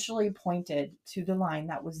eventually pointed to the line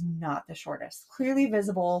that was not the shortest, clearly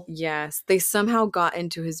visible. Yes. They somehow got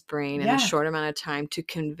into his brain in a short amount of time to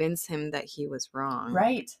convince him that he was wrong.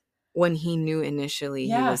 Right. When he knew initially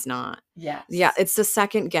he was not. Yes. Yeah. It's the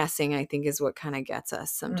second guessing, I think, is what kind of gets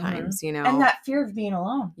us sometimes, you know? And that fear of being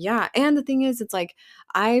alone. Yeah. And the thing is, it's like,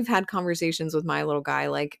 I've had conversations with my little guy,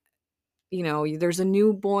 like, you know, there's a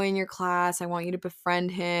new boy in your class. I want you to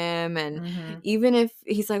befriend him. And even if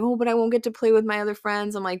he's like, oh, but I won't get to play with my other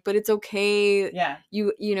friends. I'm like, but it's okay. Yeah.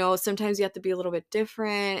 You know, sometimes you have to be a little bit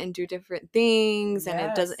different and do different things.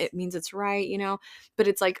 And it means it's right, you know, but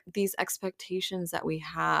it's like these expectations that we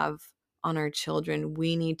have on our children,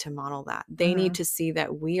 we need to model that. They need to see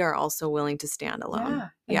that we are also willing to stand alone.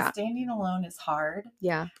 Yeah. And standing alone is hard.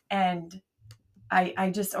 Yeah. And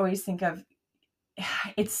I just always think of,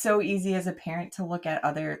 it's so easy as a parent to look at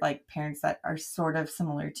other like parents that are sort of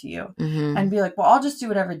similar to you and be like, well, I'll just do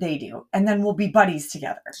whatever they do. And then we'll be buddies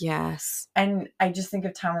together. Yes. And I just think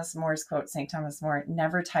of Thomas More's quote, St. Thomas More,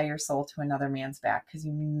 never tie your soul to another man's back because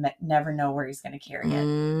you never know where he's going to carry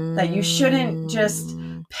it. That you shouldn't just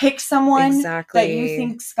pick someone that you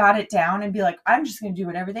think's got it down and be like, I'm just going to do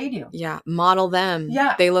whatever they do. Yeah. Model them.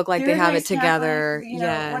 Yeah. They look like they have nice it together. You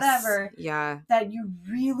know, whatever. Yeah. That you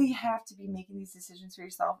really have to be making these decisions for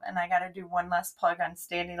yourself. And I got to do one last plug on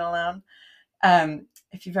standing alone.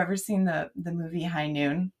 If you've ever seen the movie High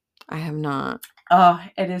Noon. I have not. Oh,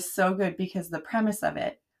 it is so good because the premise of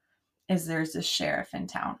it is there's a sheriff in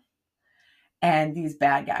town and these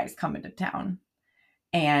bad guys come into town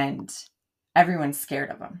and everyone's scared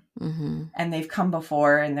of him. And they've come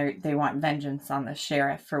before and they want vengeance on the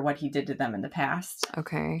sheriff for what he did to them in the past.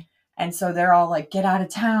 Okay. And so they're all like, get out of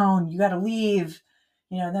town. You got to leave.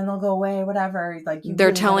 You know, then they'll go away, whatever. Like they're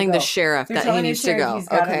really telling the sheriff that he needs to go.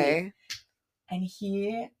 Okay. Leave. And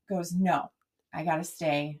he goes, no, I got to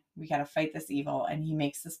stay. We got to fight this evil. And he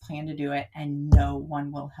makes this plan to do it. And no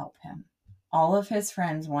one will help him. All of his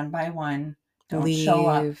friends, one by one, don't show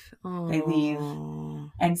up. Aww. They leave.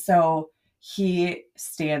 And so he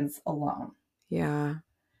stands alone. Yeah.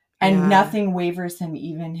 And nothing wavers him,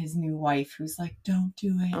 even his new wife, who's like, don't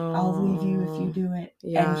do it. I'll leave you if you do it.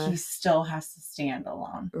 Yeah. And he still has to stand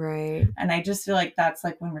alone. Right. And I just feel like that's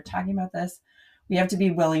like when we're talking about this, we have to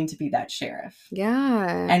be willing to be that sheriff.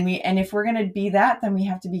 Yeah. And if we're going to be that, then we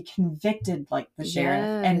have to be convicted like the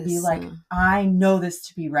sheriff and be like, I know this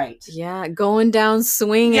to be right. Yeah. Going down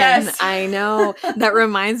swinging. Yes. I know. That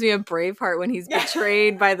reminds me of Braveheart when he's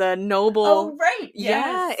betrayed by the noble. Oh, right.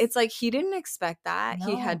 Yes. Yeah. It's like he didn't expect that. No.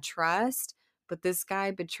 He had trust, but this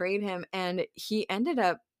guy betrayed him and he ended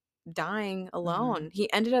up dying alone.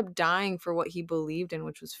 He ended up dying for what he believed in,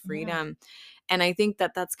 which was freedom. Yeah. And I think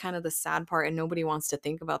that that's kind of the sad part and nobody wants to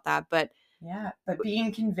think about that. But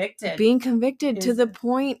being convicted to the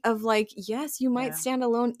point of like, yes, you might stand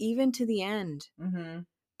alone even to the end.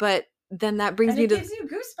 But then that brings me it to... gives you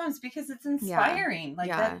goosebumps because it's inspiring. Like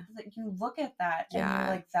that you look at that and you're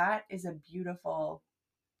like, that is a beautiful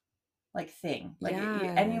thing. Like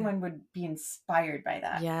anyone would be inspired by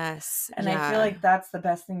that. Yes. And I feel like that's the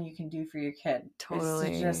best thing you can do for your kid.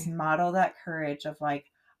 Totally. Is to just model that courage of like,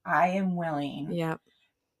 I am willing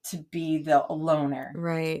to be the loner.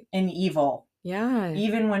 Right. And evil. Yeah.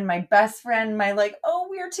 Even when my best friend,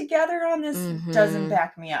 we're together on this, doesn't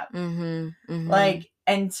back me up. Like,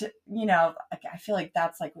 and I feel like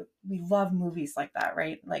that's like, we love movies like that,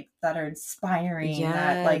 right? Like that are inspiring,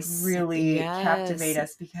 that really captivate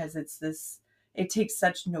us because it takes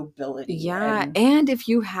such nobility. Yeah. And if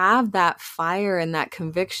you have that fire and that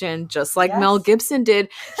conviction, just like Mel Gibson did,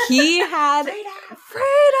 he had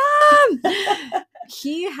freedom.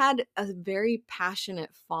 He had a very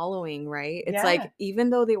passionate following, right? It's like, even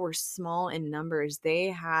though they were small in numbers, they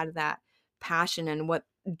had that passion, and what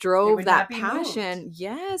drove that passion,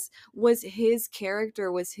 was his character,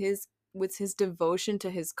 was his devotion to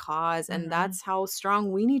his cause. And that's how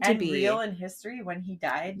strong we need to be. And real in history, when he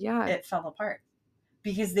died, it fell apart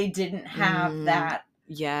because they didn't have that.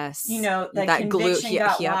 Yes. That conviction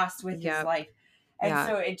got lost with his life. And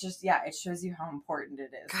so it just, it shows you how important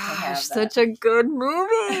it is. Gosh, such a good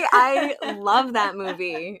movie. I love that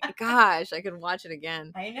movie. Gosh, I could watch it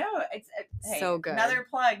again. I know. It's so good. Another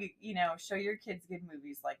plug, show your kids good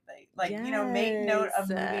movies make note of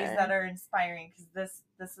movies that are inspiring, because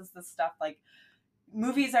this is the stuff,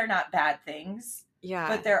 movies are not bad things. Yeah.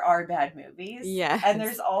 But there are bad movies. Yeah. And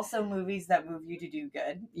there's also movies that move you to do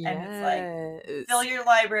good. Yes. And it's fill your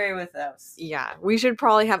library with those. Yeah. We should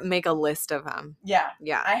probably make a list of them. Yeah.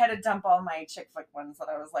 Yeah. I had to dump all my chick flick ones that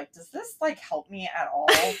I was like, does this help me at all?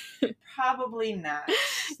 Probably not.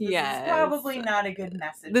 This is probably not a good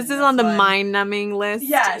message. This is on the mind numbing list.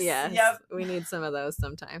 Yes. Yes. Yep. We need some of those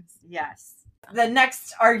sometimes. Yes. The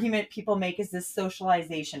next argument people make is this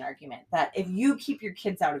socialization argument, that if you keep your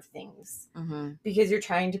kids out of things because you're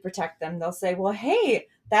trying to protect them, they'll say, well, hey,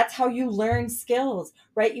 that's how you learn skills,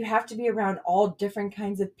 right? You have to be around all different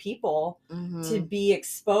kinds of people to be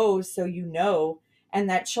exposed, so and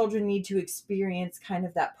that children need to experience kind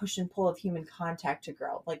of that push and pull of human contact to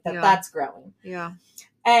grow, that's growing. Yeah.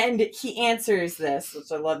 And he answers this,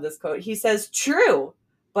 which I love this quote. He says, true,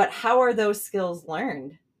 but how are those skills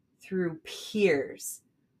learned? Through peers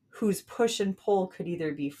whose push and pull could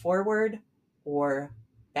either be forward or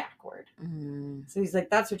backward. So he's like,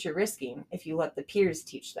 that's what you're risking if you let the peers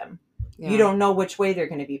teach them. You don't know which way they're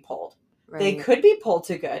going to be pulled. Right. They could be pulled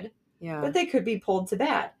to good, but they could be pulled to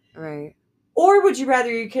bad. Right. Or would you rather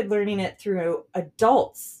your kid learning it through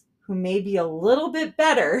adults who may be a little bit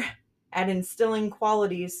better at instilling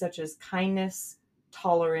qualities such as kindness,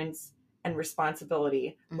 tolerance, and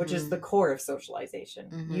responsibility, which is the core of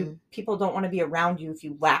socialization. People don't want to be around you if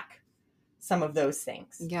you lack some of those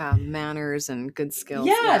things. Yeah, manners and good skills.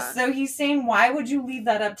 So he's saying, why would you leave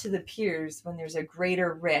that up to the peers when there's a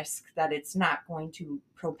greater risk that it's not going to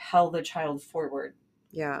propel the child forward?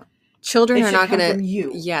 Yeah. Children are not going to,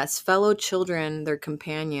 yes, fellow children, their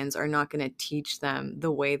companions are not going to teach them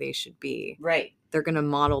the way they should be. Right. They're going to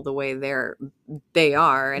model the way they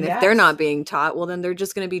are. And if they're not being taught, well, then they're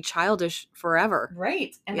just going to be childish forever.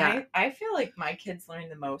 Right. And I feel like my kids learn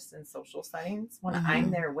the most in social settings when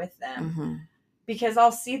I'm there with them, because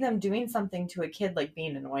I'll see them doing something to a kid, like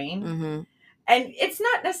being annoying. And it's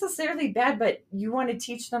not necessarily bad, but you want to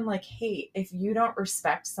teach them, hey, if you don't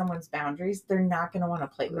respect someone's boundaries, they're not going to want to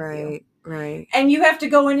play with you. Right. And you have to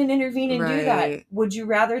go in and intervene and do that. Would you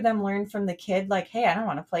rather them learn from the kid, hey, I don't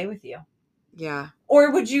want to play with you? Yeah.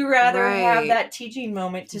 Or would you rather have that teaching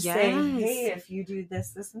moment to say, hey, if you do this,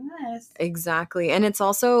 this, and this? Exactly. And it's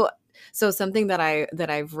also something that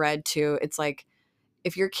I've read too. It's like,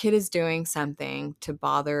 if your kid is doing something to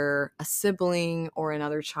bother a sibling or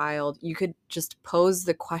another child, you could just pose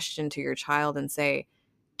the question to your child and say,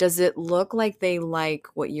 does it look like they like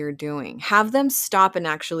what you're doing? Have them stop and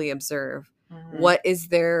actually observe. What is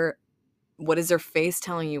their face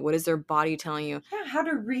telling you? What is their body telling you? Yeah, how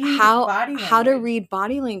to read body language. How to read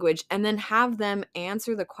body language, and then have them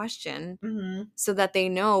answer the question so that they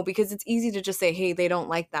know, because it's easy to just say, hey, they don't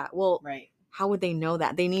like that. Well, how would they know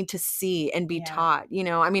that? They need to see and be taught,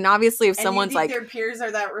 I mean, obviously if someone's like, their peers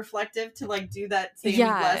are that reflective to do that same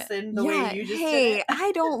lesson the way you just did it?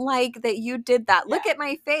 I don't like that you did that. Look at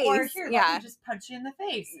my face. Or here, let me just punch you in the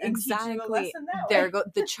face and teach you a lesson that way.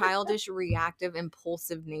 The childish, reactive,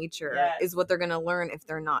 impulsive nature is what they're going to learn if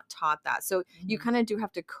they're not taught that. So you kind of do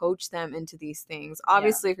have to coach them into these things.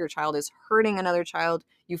 Obviously, if your child is hurting another child,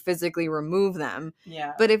 you physically remove them.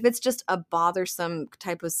 Yeah. But if it's just a bothersome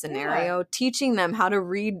type of scenario, teaching them how to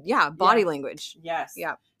read, body language. Yes.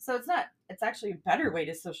 Yeah. So it's actually a better way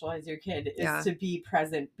to socialize your kid is to be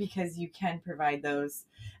present, because you can provide those.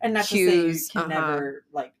 And not cues, to say you can never,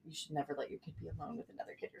 like, you should never let your kid be alone with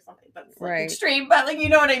another kid or something. That's like extreme, but like, you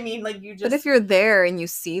know what I mean? Like, you just. But if you're there and you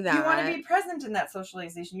see that. You want to be present in that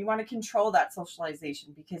socialization. You want to control that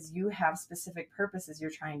socialization, because you have specific purposes you're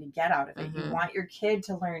trying to get out of it. You want your kid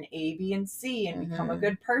to learn A, B, and C and become a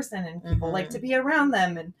good person, and people like to be around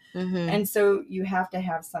them. And so you have to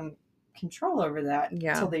have some control over that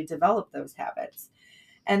until they develop those habits.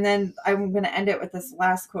 And then I'm going to end it with this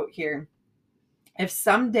last quote here. If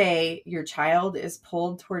someday your child is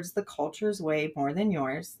pulled towards the culture's way more than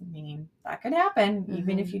yours, meaning that could happen,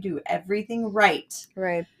 even if you do everything right.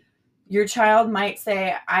 Right. Your child might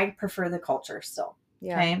say, I prefer the culture still.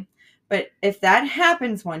 Yeah. Okay. But if that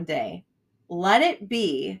happens one day, let it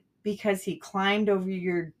be because he climbed over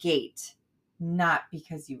your gate, not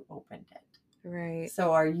because you opened it. Right.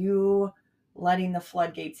 So are you letting the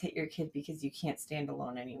floodgates hit your kid because you can't stand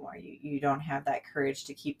alone anymore? You don't have that courage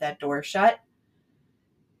to keep that door shut?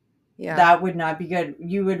 Yeah. That would not be good.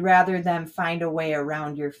 You would rather them find a way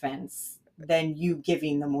around your fence than you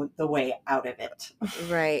giving them the way out of it.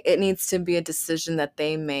 Right. It needs to be a decision that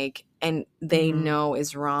they make and they know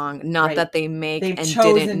is wrong. Not that they make and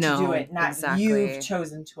didn't know. To do it, not you've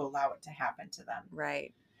chosen to allow it to happen to them.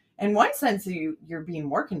 Right. In one sense, you're being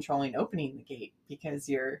more controlling opening the gate, because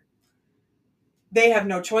they have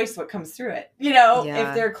no choice what comes through it. You know,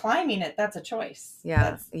 if they're climbing it, that's a choice.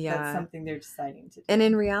 Yeah. That's something they're deciding to do. And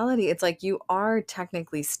in reality, it's like you are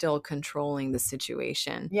technically still controlling the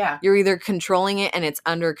situation. Yeah. You're either controlling it and it's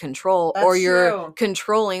under control, or you're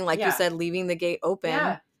controlling, like you said, leaving the gate open.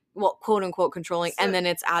 Yeah. Well, quote unquote controlling, and then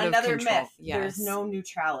it's out of control. Another myth. Yes. There's no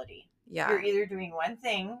neutrality. Yeah. You're either doing one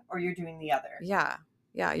thing or you're doing the other. Yeah.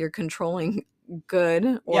 Yeah. You're controlling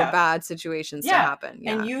good or bad situations to happen.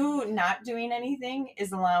 Yeah. And you not doing anything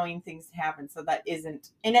is allowing things to happen. So that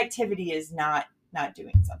inactivity is not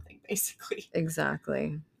doing something, basically.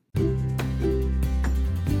 Exactly.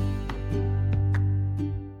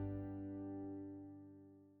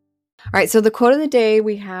 All right, so the quote of the day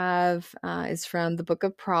we have is from the book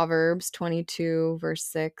of Proverbs 22, verse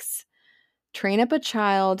 6. Train up a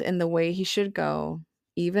child in the way he should go.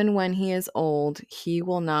 Even when he is old, he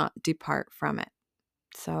will not depart from it.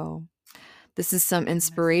 So this is some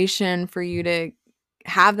inspiration for you to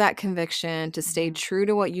have that conviction, to stay true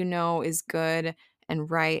to what you know is good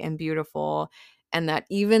and right and beautiful. And that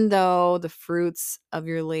even though the fruits of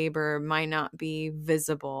your labor might not be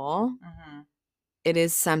visible, it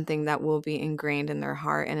is something that will be ingrained in their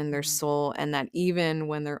heart and in their soul. And that even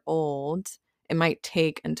when they're old, it might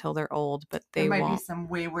take until they're old, but they won't. There might be some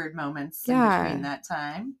wayward moments in between that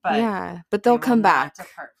time. But but they'll come back.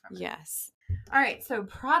 Depart from it. Yes. All right. So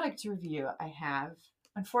product review I have.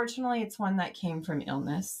 Unfortunately, it's one that came from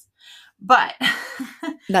illness. But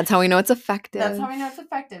that's how we know it's effective. That's how we know it's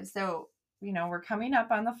effective. So, we're coming up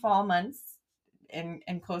on the fall months.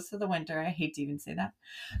 And close to the winter. I hate to even say that.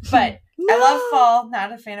 But I love fall,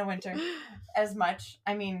 not a fan of winter as much.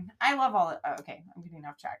 I mean, I love okay, I'm getting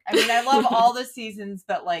off track. I mean, I love all the seasons,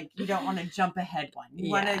 but like, you don't want to jump ahead one.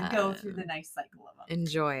 You want to go through the nice cycle of them.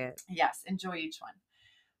 Enjoy it. Yes, enjoy each one.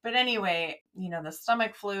 But anyway, the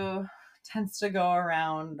stomach flu tends to go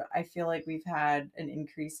around. I feel like we've had an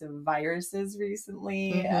increase of viruses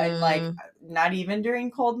recently, and like not even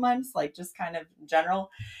during cold months, like just kind of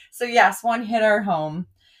general. So yes, one hit our home,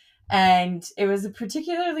 and it was a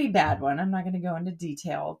particularly bad one. I'm not going to go into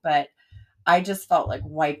detail, but I just felt like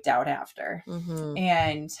wiped out after.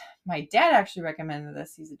 And my dad actually recommended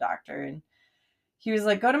this. He's a doctor, and he was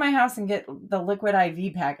like, go to my house and get the liquid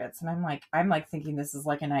IV packets. And I'm like thinking this is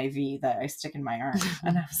like an IV that I stick in my arm.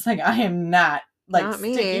 And I was like, I am not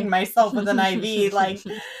sticking myself with an IV.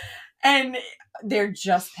 And they're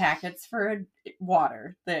just packets for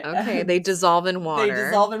water. They dissolve in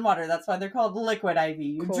water. That's why they're called liquid IV.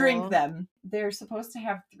 You drink them. They're supposed to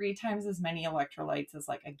have 3 times as many electrolytes as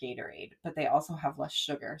like a Gatorade, but they also have less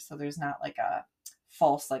sugar. So there's not like a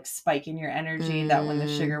false like spike in your energy that when the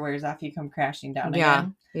sugar wears off you come crashing down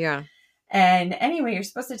again. Yeah. And anyway, you're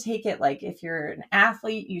supposed to take it like if you're an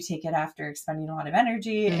athlete, you take it after expending a lot of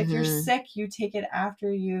energy. If you're sick, you take it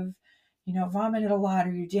after you've vomited a lot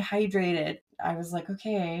or you're dehydrated. I was like,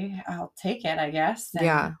 okay, I'll take it, I guess.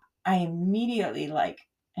 And I immediately like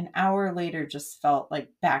an hour later just felt like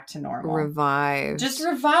back to normal. Revived.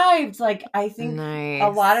 Like, I think a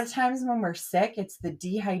lot of times when we're sick, it's the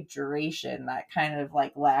dehydration that kind of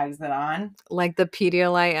like lags it on. Like the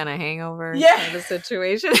Pedialyte and a hangover kind of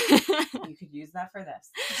situation. You could use that for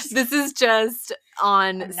this. This is just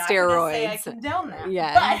on steroids. I condone that.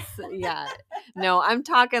 Yes. Yeah. No, I'm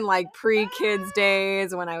talking like pre-kids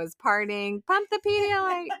days when I was partying. Pump the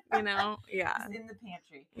Pedialyte, Yeah. It's in the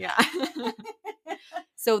pantry. Yeah.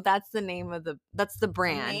 So that's the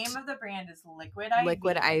brand. The name of the brand is Liquid IV.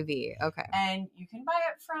 Liquid IV. Okay. And you can buy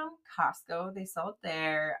it from Costco. They sell it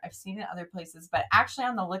there. I've seen it other places, but actually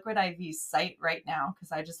on the Liquid IV site right now,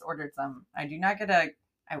 because I just ordered some. I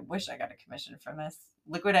wish I got a commission from this.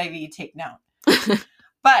 Liquid IV, take note.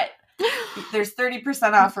 But there's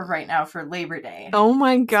 30% off right now for Labor Day. Oh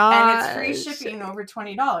my god! And it's free shipping over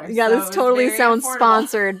 $20. Yeah, so this totally sounds affordable.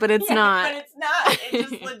 Sponsored, but it's not. But it's not. It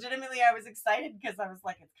just legitimately, I was excited because I was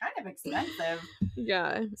like, it's kind of expensive.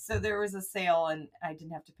 Yeah. So there was a sale, and I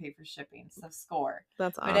didn't have to pay for shipping. So score.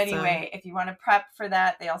 That's awesome. But anyway, if you want to prep for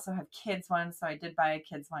that, they also have kids ones. So I did buy a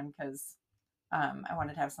kids one because I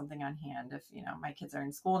wanted to have something on hand if my kids are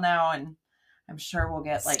in school now, and I'm sure we'll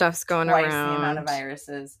get like stuff's going twice around. The amount of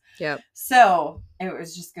viruses. Yep. So it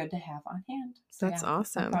was just good to have on hand. So that's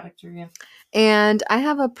awesome. Product review. And I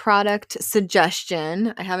have a product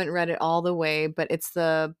suggestion. I haven't read it all the way, but it's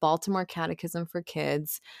the Baltimore Catechism for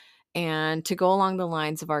Kids. And to go along the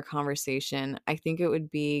lines of our conversation, I think it would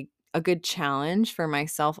be a good challenge for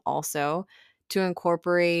myself also to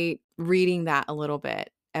incorporate reading that a little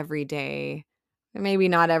bit every day. Maybe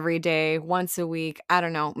not every day, once a week. I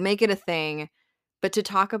don't know. Make it a thing. But to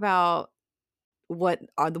talk about what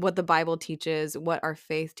the Bible teaches, what our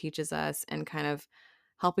faith teaches us, and kind of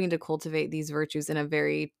helping to cultivate these virtues in a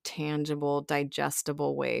very tangible,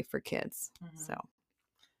 digestible way for kids. Mm-hmm. So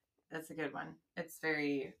that's a good one. It's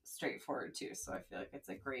very straightforward too. So I feel like it's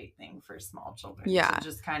a great thing for small children to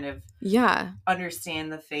just kind of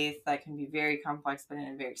understand the faith that can be very complex, but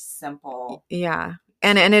in a very simple. Yeah.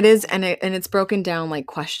 And it is, and it's broken down like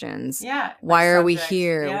questions. Yeah. Why are we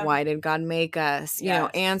here? Yeah. Why did God make us?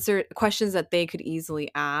 Answer questions that they could easily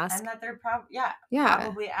ask. And that they're probably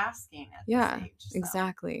asking at this age. So.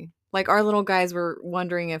 Exactly. Like our little guys were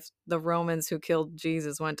wondering if the Romans who killed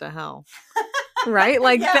Jesus went to hell. Right?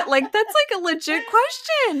 Like that's like a legit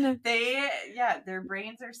question. Their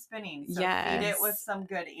brains are spinning. So feed it with some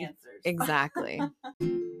good answers. Exactly.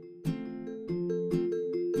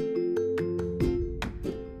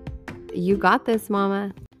 You got this,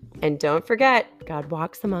 Mama. And don't forget, God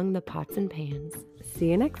walks among the pots and pans.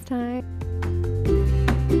 See you next time.